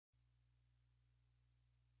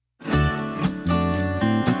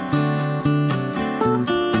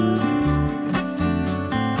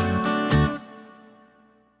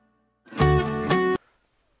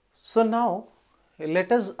So now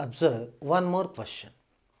let us observe one more question.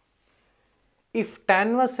 If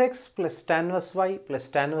tan inverse x plus tan inverse y plus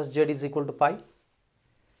tan inverse z is equal to pi,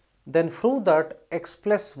 then prove that x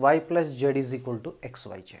plus y plus z is equal to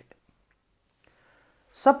xyz.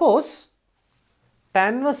 Suppose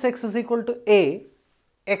tan inverse x is equal to a,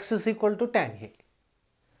 x is equal to tan a.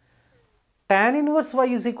 Tan inverse y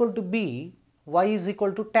is equal to b, y is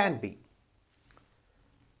equal to tan b.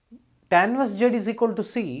 Tan inverse z is equal to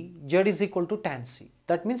c, z is equal to tan c.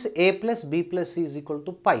 That means a plus b plus c is equal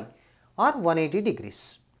to pi or 180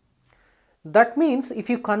 degrees. That means if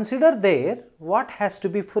you consider there, what has to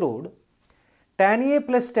be proved? Tan a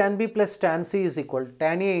plus tan b plus tan c is equal to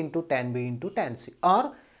tan a into tan b into tan c,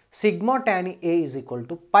 or sigma tan a is equal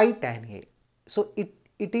to pi tan a. So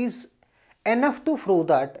it is enough to prove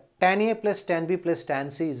that tan a plus tan b plus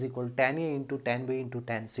tan c is equal to tan a into tan b into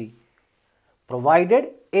tan c,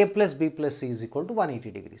 provided a plus b plus c is equal to 180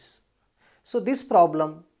 degrees. So this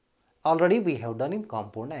problem already we have done in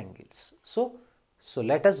compound angles. So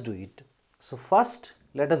let us do it. So first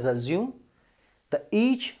let us assume the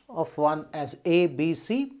each of one as a, b,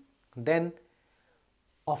 c. Then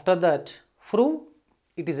after that prove,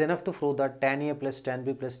 it is enough to prove that tan a plus tan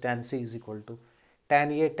b plus tan c is equal to tan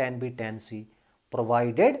a, tan b, tan c,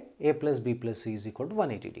 provided a plus b plus c is equal to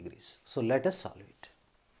 180 degrees. So let us solve it.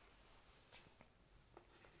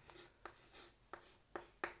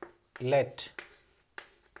 Let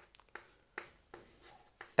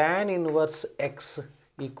tan inverse x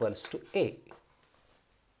equals to a.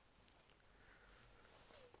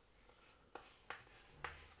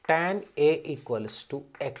 Tan a equals to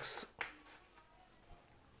x.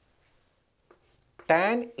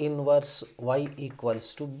 Tan inverse y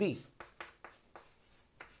equals to b.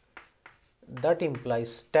 That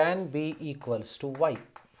implies tan b equals to y.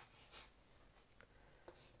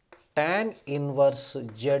 Tan inverse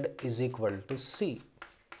z is equal to c.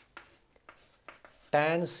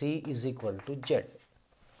 Tan c is equal to z.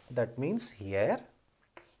 That means here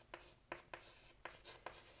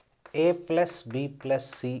a plus b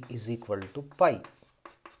plus c is equal to pi.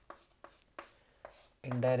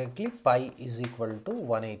 Indirectly pi is equal to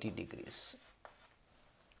 180 degrees.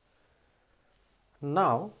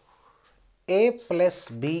 Now a plus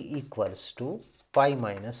b equals to pi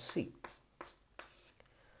minus c.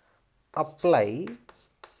 Apply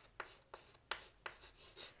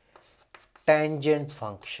tangent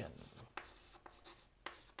function.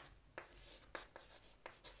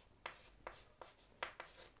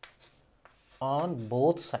 On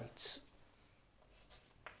both sides.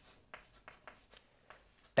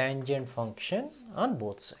 Tangent function on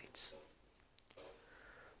both sides.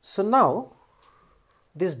 So now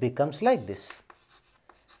this becomes like this.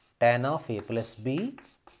 Tan of a plus b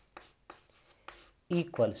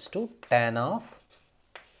equals to tan of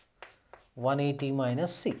 180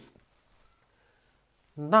 minus c.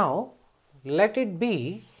 Now let it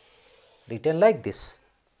be written like this.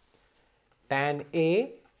 Tan a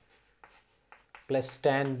plus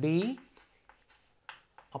tan b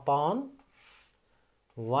upon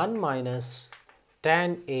 1 minus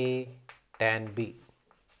tan a tan b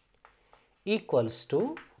equals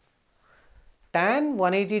to tan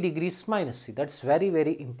 180 degrees minus c. That is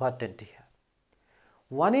very important here.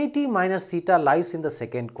 180 minus theta lies in the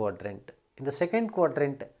second quadrant. In the second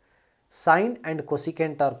quadrant, sine and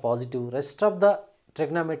cosecant are positive, rest of the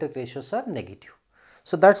trigonometric ratios are negative.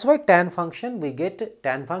 So that's why tan function, we get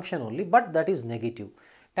tan function only, but that is negative.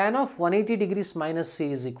 Tan of 180 degrees minus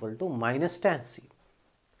c is equal to minus tan c.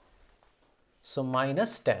 So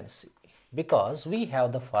minus tan c, because we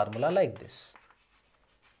have the formula like this.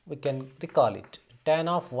 We can recall it. Tan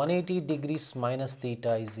of 180 degrees minus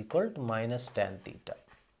theta is equal to minus tan theta.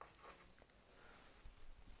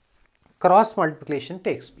 Cross multiplication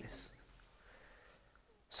takes place.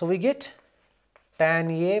 So we get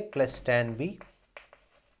tan a plus tan b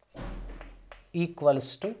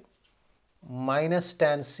equals to minus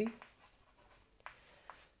tan c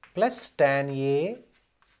plus tan a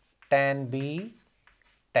tan b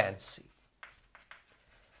tan c.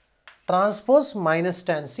 Transpose minus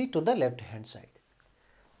tan c to the left hand side.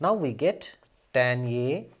 Now we get tan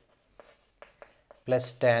a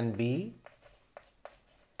plus tan b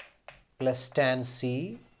plus tan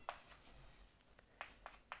c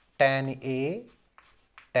tan a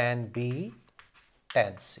tan b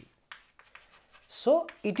tan c. So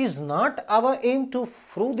it is not our aim to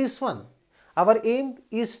prove this one. Our aim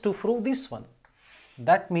is to prove this one.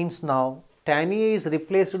 That means now tan a is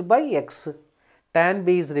replaced by x, tan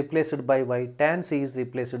b is replaced by y, tan c is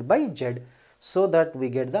replaced by z, so that we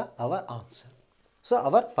get our answer. So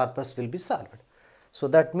our purpose will be solved. So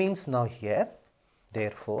that means now here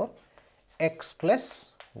Therefore, x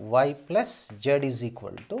plus y plus z is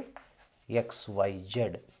equal to x, y, z.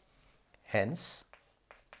 Hence,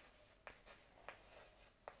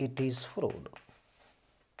 it is proved.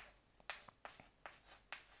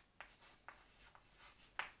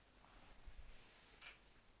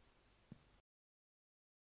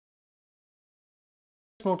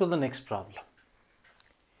 Let's move to the next problem.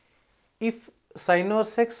 If sin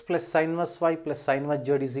inverse x plus sin inverse y plus sin inverse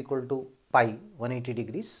z is equal to pi 180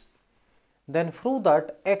 degrees, then prove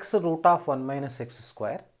that x root of 1 minus x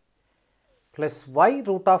square plus y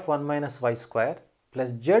root of 1 minus y square plus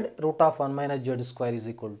z root of 1 minus z square is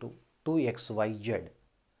equal to 2xyz.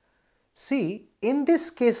 See, in this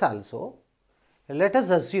case also, let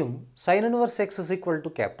us assume sin inverse x is equal to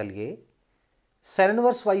capital A, sin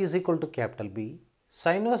inverse y is equal to capital B,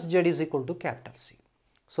 sin inverse z is equal to capital C.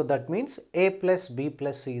 So, that means A plus B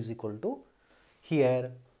plus C is equal to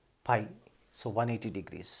here pi, so 180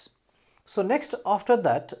 degrees. So, next after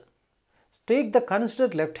that, take the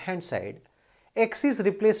considered left hand side, x is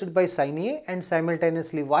replaced by sin A and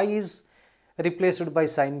simultaneously y is replaced by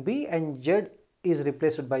sin B and z is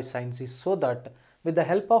replaced by sin C, so that with the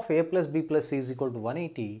help of A plus B plus C is equal to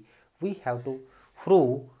 180, we have to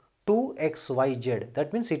prove 2xyz.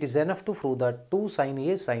 That means it is enough to prove that 2 sin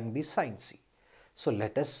A, sin B, sin C. So,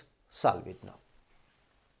 let us solve it now.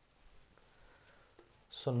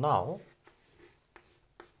 So, now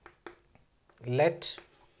let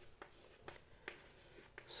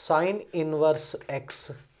sin inverse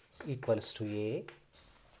x equals to A,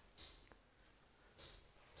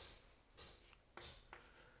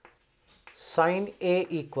 sin A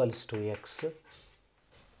equals to x,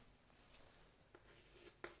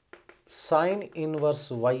 sin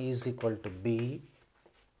inverse y is equal to B,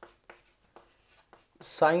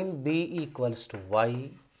 sin B equals to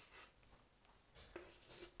y,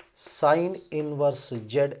 sin inverse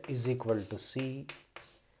z is equal to C,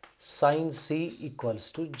 sin C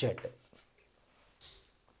equals to z.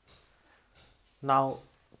 Now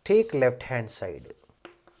take left hand side,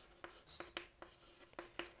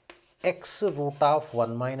 x root of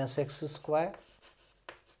 1 minus x square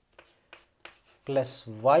plus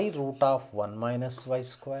y root of 1 minus y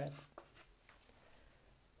square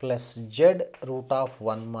plus z root of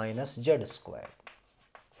 1 minus z square.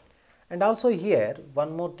 And also here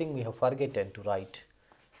one more thing we have forgotten to write,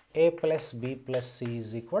 A plus B plus C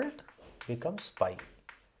is equal to becomes pi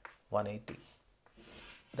 180.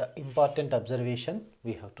 The important observation,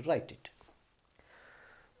 we have to write it.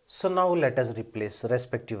 So, now let us replace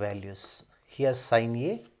respective values. Here sin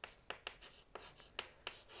A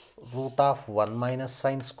root of 1 minus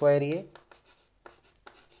sin square A.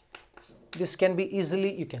 This can be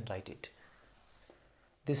easily, you can write it.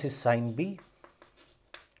 This is sin B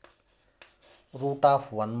root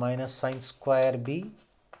of 1 minus sin square B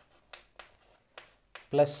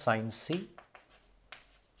plus sin C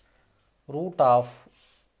root of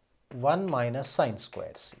 1 minus sin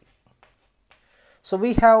square C. So,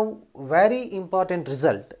 we have very important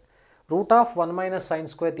result, root of 1 minus sin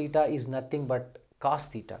square theta is nothing but cos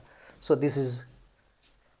theta. So, this is,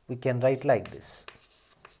 we can write like this,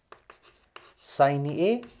 sin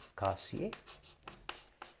A cos A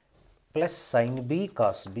plus sin B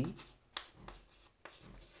cos B,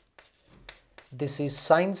 this is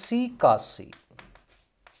sin C cos C.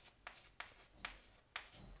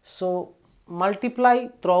 So, multiply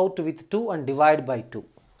throughout with 2 and divide by 2.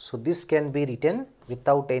 So, this can be written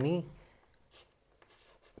without any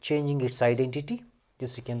changing its identity.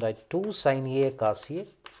 This we can write 2 sin A cos A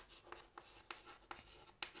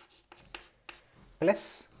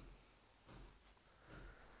plus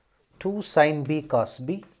 2 sin B cos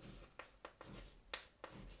B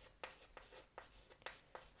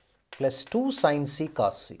plus 2 sin C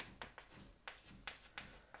cos C.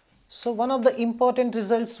 So, one of the important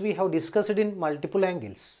results we have discussed in multiple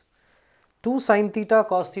angles. 2 sin theta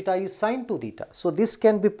cos theta is sin 2 theta. So, this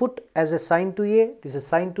can be put as a sin 2A, this is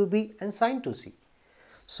sin 2B and sin 2C.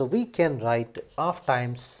 So, we can write half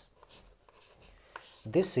times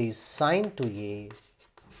this is sin 2A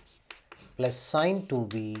plus sin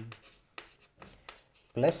 2B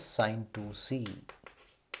plus sin 2C.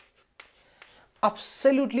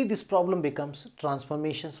 Absolutely, this problem becomes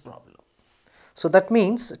transformations problem. So, that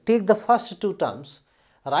means take the first two terms,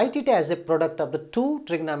 write it as a product of the two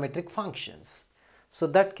trigonometric functions. So,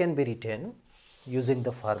 that can be written using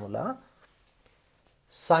the formula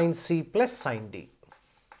sin C plus sin D,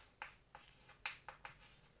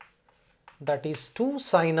 that is 2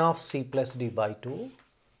 sin of C plus D by 2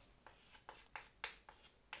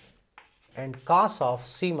 and cos of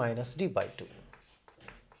C minus D by 2.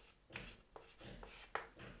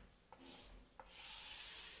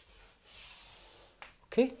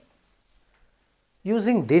 Okay.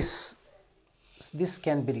 Using this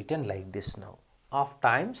can be written like this now, of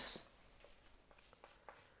times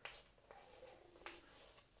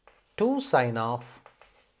 2 sine of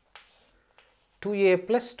 2a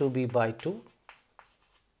plus 2b by 2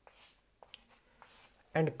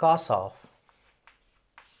 and cos of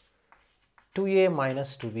 2a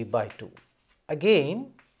minus 2b by 2.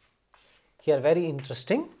 Again, here very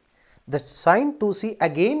interesting, the sin 2c,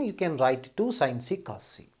 again you can write 2 sin c cos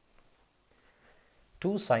c,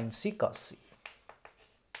 2 sin c cos c.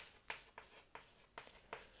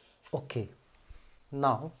 Okay.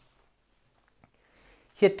 Now,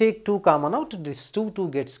 here take 2 common out, this 2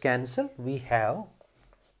 gets cancelled, we have,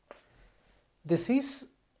 this is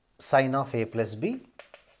sin of a plus b,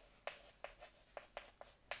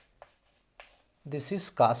 this is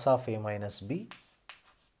cos of a minus b,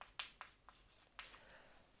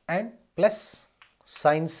 and plus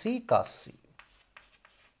sin c cos c.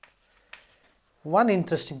 One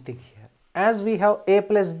interesting thing here, as we have a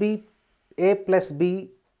plus b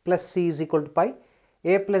plus c is equal to pi,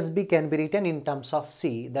 a plus b can be written in terms of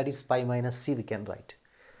c, that is pi minus c we can write.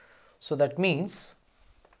 So that means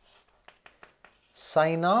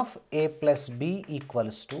sin of a plus b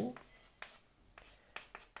equals to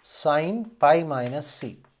sin pi minus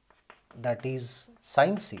c, that is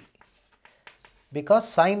sin c, because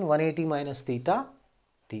sin 180 minus theta,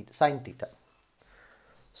 sin theta.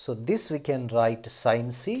 So this we can write sin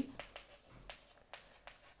c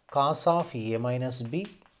cos of a minus b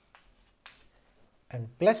and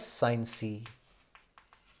plus sin c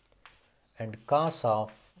and cos of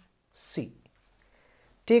c.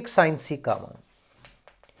 Take sin c common.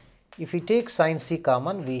 If we take sin c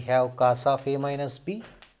common, we have cos of a minus b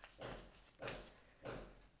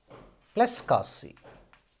plus cos c.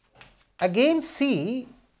 Again c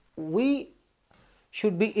we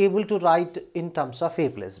should be able to write in terms of a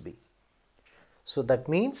plus b. So that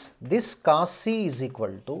means this cos c is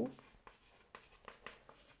equal to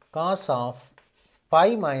cos of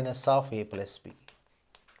pi minus of a plus b.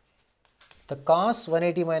 The cos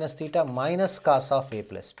 180 minus theta minus cos of a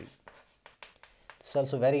plus b. This is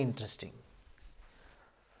also very interesting.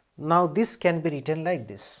 Now this can be written like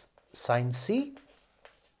this, sin c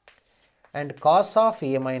and cos of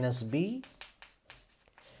a minus b.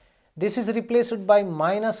 This is replaced by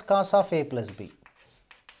minus cos of a plus b.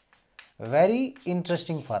 Very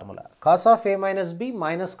interesting formula. Cos of a minus b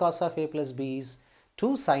minus cos of a plus b is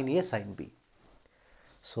 2 sin a sin b.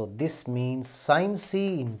 So this means sin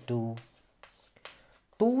c into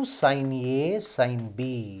 2 sin a sin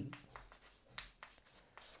b.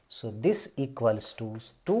 So this equals to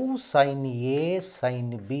 2 sin a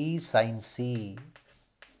sin b sin c.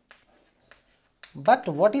 But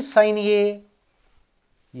what is sin a?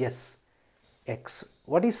 Yes, x.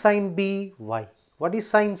 What is sin b? Y. What is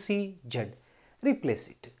sin c? Z. Replace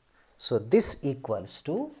it. So this equals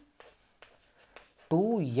to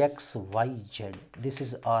 2xyz. This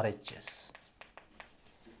is RHS.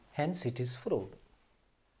 Hence it is proved.